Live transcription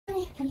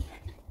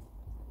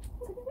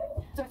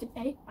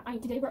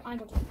Today I'm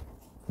going to.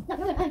 No,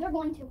 we're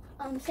going to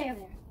stay over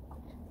there.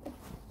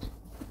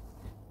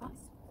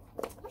 Guys,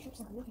 what did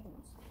she do?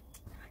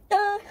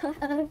 Ah!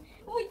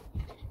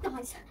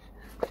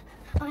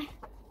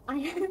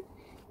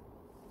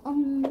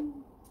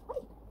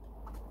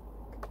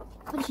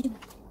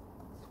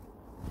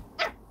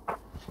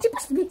 She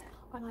busted me.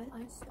 I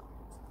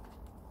stopped.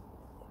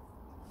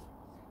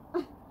 So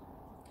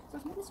how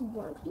does this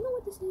work? Do you know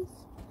what this is?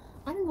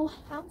 I don't know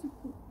how to.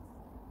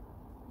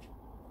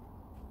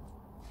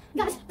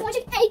 Guys,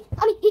 watching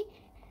he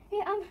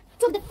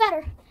took the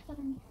feather.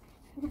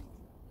 You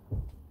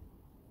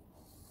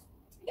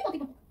know,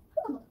 people.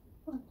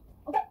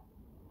 Okay.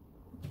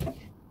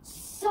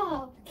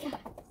 So,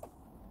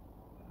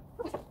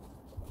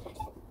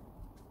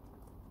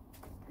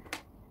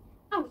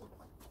 I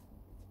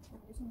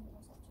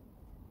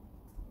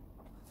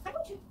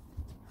want you.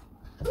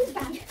 Who's the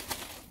bag?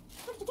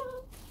 Where's the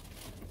dog?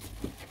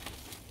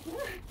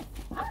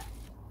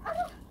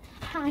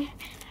 Hi.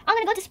 I'm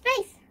gonna go to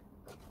space.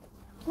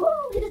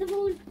 Whoa, this is the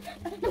moon.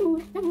 The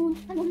moon, the moon,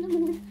 the moon, the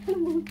moon, the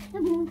moon, the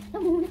moon, the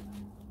moon.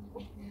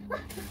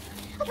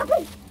 I can't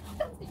breathe.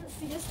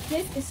 See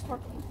this is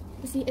sparkling.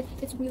 You see,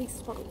 it's really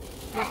sparkling.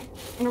 Wow.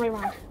 And right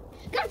around.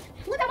 Guys,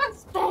 look, I'm on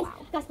space. Wow.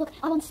 Guys, look,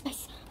 I'm on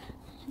space.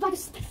 Back to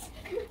space.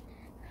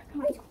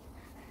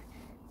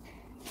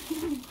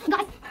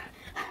 Guys,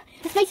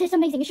 the space is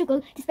amazing. You should go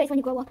to space when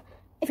you grow up.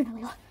 If you're not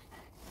little.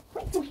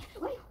 What are you doing?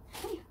 What are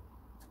you?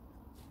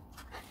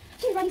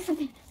 She's writing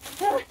something.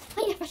 I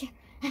need fresh air.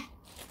 I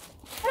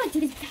don't do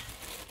this.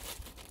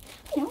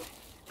 You know,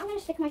 I'm gonna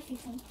stick my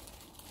face in.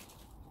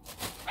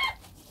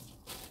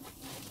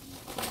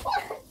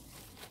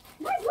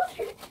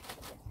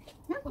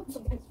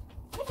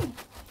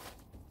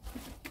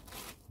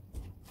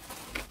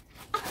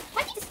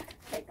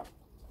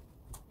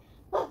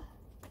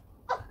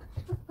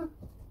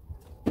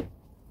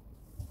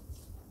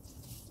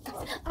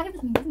 I have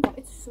this amazing ball.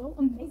 It's so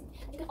amazing.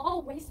 You can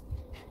always.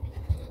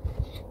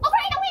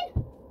 Alright, I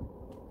win!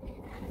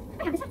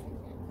 I have this hat.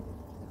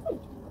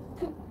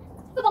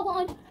 Football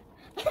one.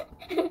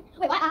 Wait,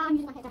 why? I'm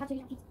using my head. I have to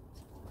use my feet.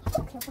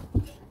 So careful.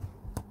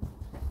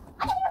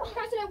 I don't remember.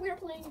 Guys, today we are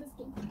playing this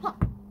game. Huh.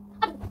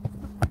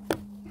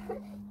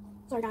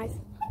 Sorry, guys.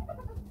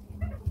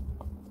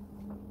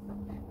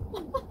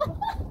 I'm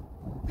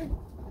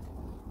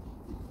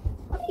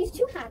gonna use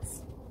two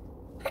hats.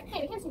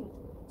 Hey, you can't see me.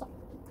 Sorry.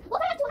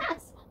 Look, I have two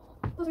hats.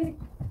 Those are easy.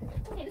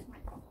 Okay, this one.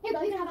 Here you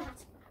go, you can have a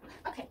hat.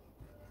 Okay.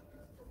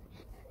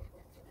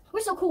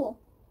 We're so cool.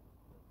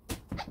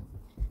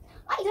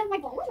 I need to have my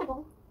ball. Where's my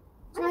ball?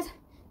 So guys,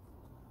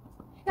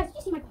 Guys, did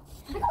you see my ball?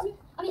 My ball.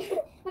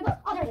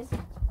 Oh, there it is.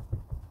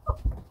 Oh,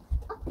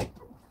 I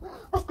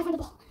found the ball. Let's find the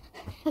ball.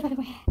 I found the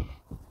ball.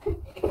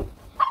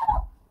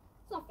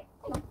 It's not fair.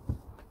 Hang on.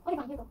 Okay,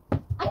 fine, here you go.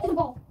 I need the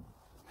ball.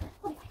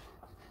 Okay, fine.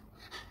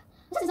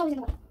 This is always in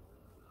the way.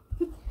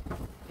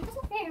 That's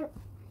not fair.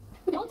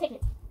 Don't take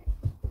it.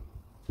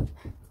 I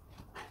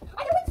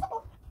can win this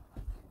football.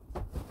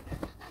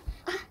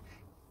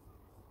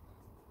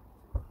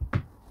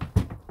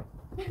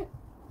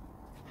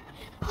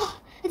 Oh,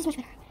 this is much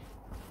better.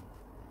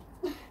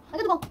 I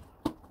got the ball.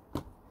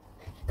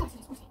 guys,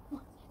 it's Wednesday.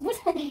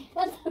 Wednesday.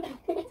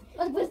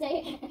 That's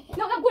Wednesday.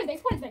 No, not Wednesday.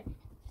 It's Wednesday.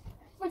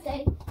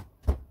 Wednesday.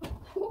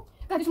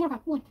 Guys, just one more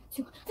time. 1,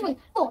 2, 3.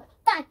 4,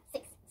 5,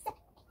 6, 7,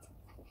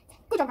 8.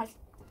 Good job, guys.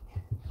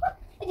 I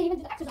didn't even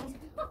do the exercise.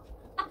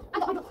 I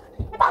got my ball.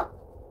 My ball.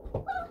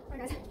 Alright,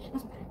 guys.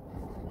 That's one.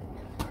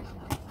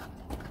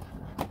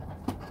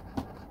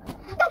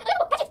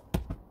 Catch it.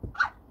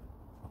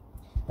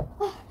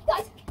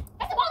 Guys,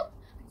 catch the ball.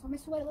 So I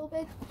missed away a little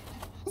bit.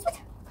 This one.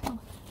 Oh.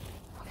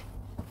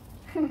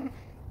 I remember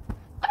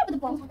the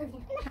ball in the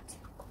hat.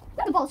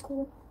 The ball is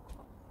cool.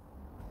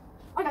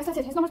 Alright, guys, that's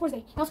it. It's not my sports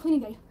day. Now it's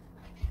cleaning day.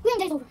 Cleaning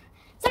day's over.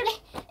 Saturday.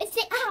 It's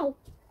today. Ow.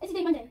 It's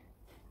today Monday.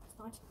 It's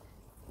not.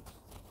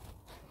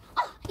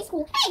 Oh, it's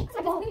cool. Hey, it's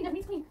my ball. Cleaning day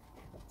means clean.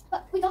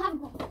 But we don't have a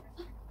ball.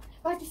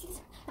 Guys, do you see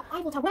this? The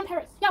Eiffel Tower. We're in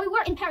Paris. Yeah, we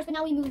were in Paris, but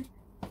now we moved.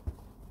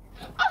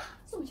 Ah,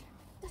 So much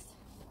dust.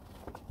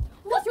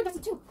 What's your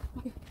dust too?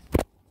 Okay.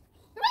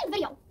 we're making a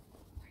video.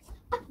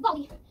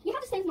 Volley, you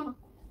have to stay with Mama.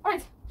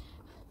 Alright.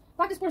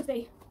 Back to sports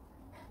day.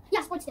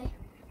 Yeah, sports day.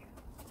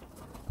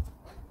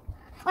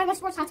 Alright, my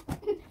sports hat.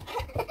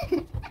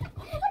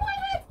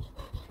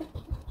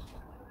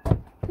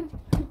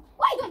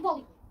 Why are you doing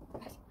volley?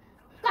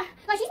 Guys,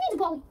 she needs a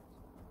volley.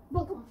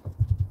 Volley, come on.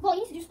 Volley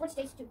needs to do sports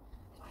days too.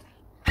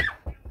 Volley,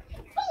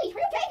 are you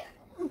okay?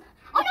 Oh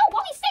no,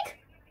 Volley's sick.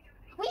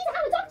 We need to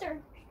have a doctor.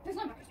 There's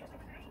no doctor.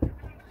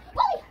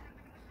 Volley,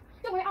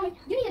 don't worry,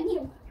 you need a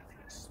needle.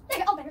 There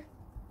you go. Oh, better.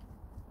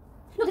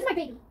 No, this is my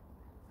baby.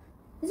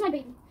 This is my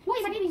baby. No,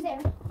 my baby's there.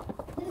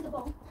 This is the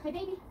ball. My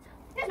baby.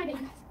 There's my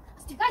baby.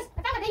 Guys,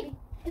 I found my baby.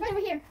 It's right over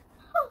here.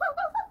 Look, my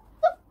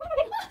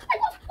baby.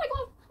 My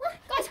glove.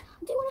 Guys,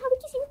 do you want to have a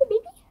kissy with the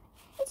baby?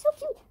 It's so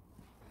cute.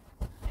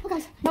 Oh,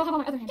 guys. Now I have on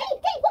my other hand. Hey,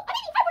 look, my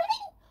baby. I want a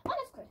baby. Oh,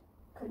 that's good.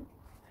 Good.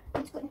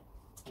 That's good.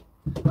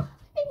 Oh,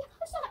 baby,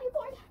 I'm so happy you're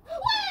born. Oh,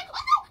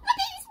 no, my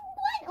baby's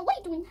born. Oh, what are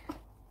you doing?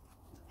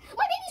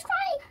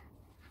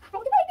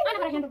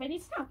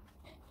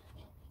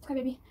 cry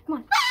baby. Come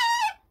on.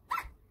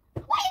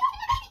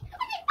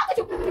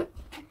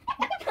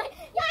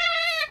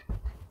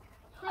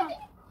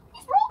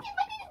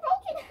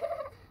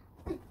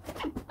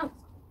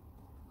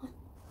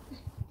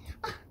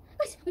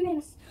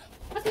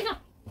 Let's clean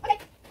up. Okay.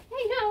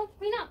 Hey, no,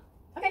 clean up.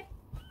 Okay.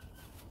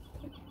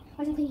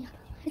 Why is it cleaning up?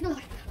 It's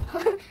not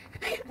hard.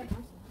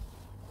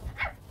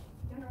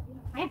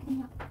 I am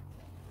cleaning up.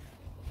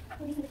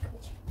 What is in the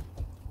garbage?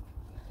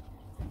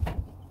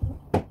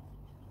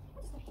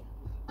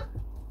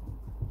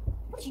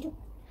 What did you do?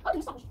 Oh,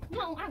 massage.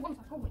 No, I don't want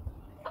to massage.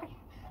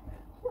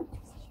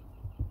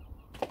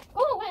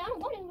 Go away, I don't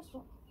want to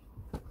massage.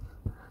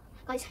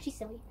 Guys, she's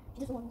silly. She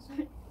doesn't want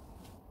to.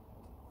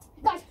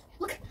 Guys,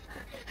 look.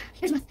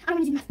 Here's math. I don't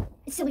want to do math.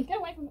 It's silly. Get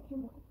away from it.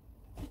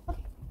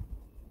 Okay.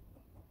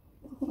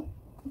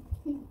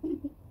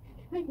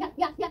 Yeah.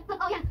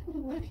 Oh, yeah.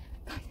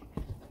 Guys.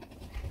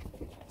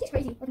 She's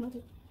crazy. Like a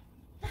monkey.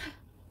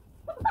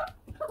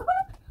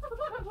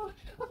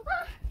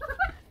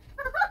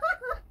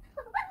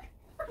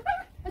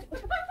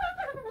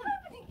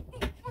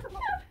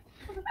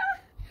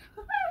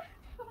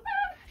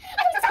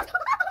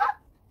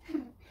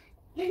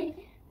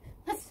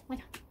 Let's lie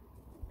down.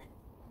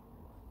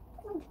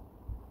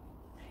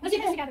 Let's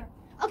do this together.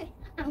 Okay.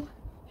 Ow.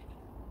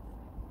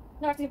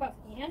 No, I have to do both.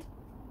 And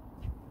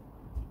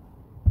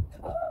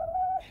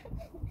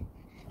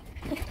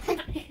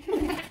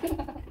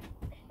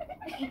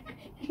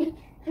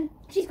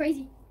She's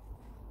crazy.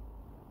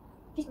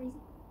 She's crazy.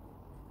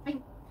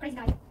 I'm crazy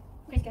guy.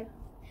 Crazy girl.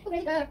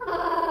 Crazy girl.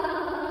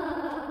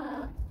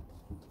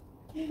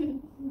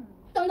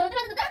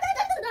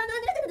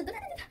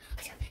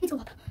 It's all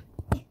up.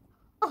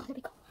 Oh, there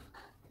we go.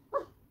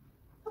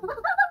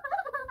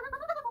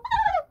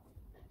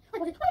 I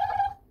got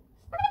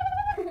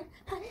it.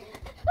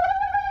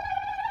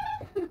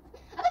 I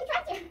got the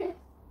tractor.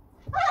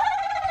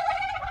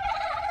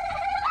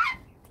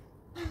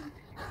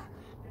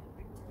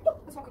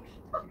 let's walk over.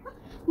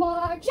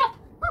 March up.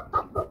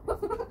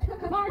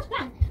 March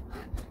down.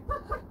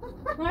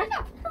 March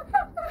up.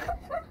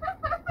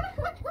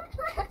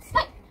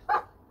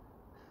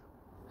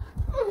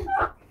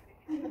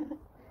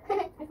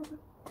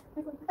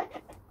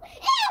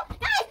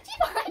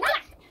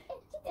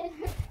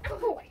 Go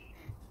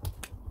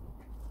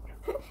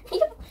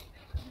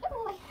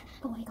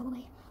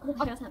away.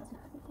 Okay, that's not.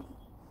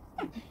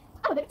 I'm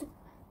a bit too.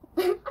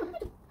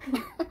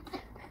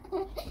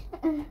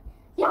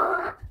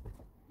 Yeah.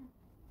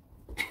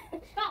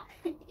 Stop.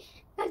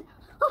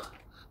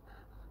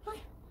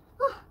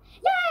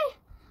 Yay!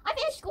 I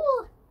finished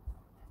school.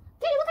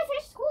 Daddy, look, I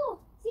finished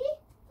school. See?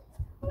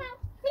 Wow.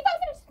 We both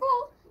finished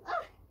school.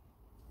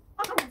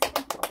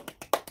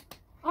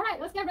 All right,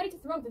 let's get ready to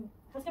throw them.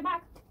 Let's get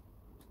back.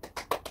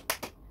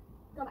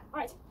 Go back. All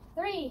right.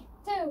 3,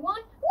 2, 1.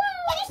 Woo!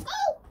 Finished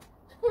school.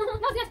 No,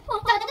 yes.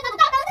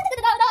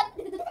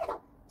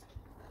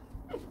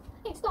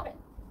 Hey, stop it.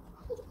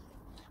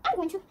 I'm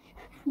going to.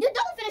 You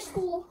don't finish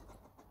school.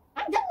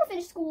 I'm done with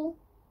finish school.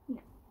 No.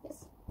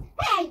 Yes.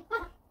 Hey!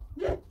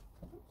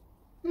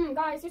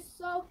 Guys, you're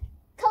so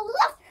Close!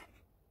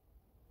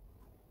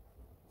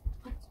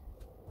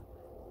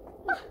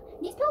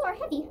 These pills are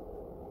heavy.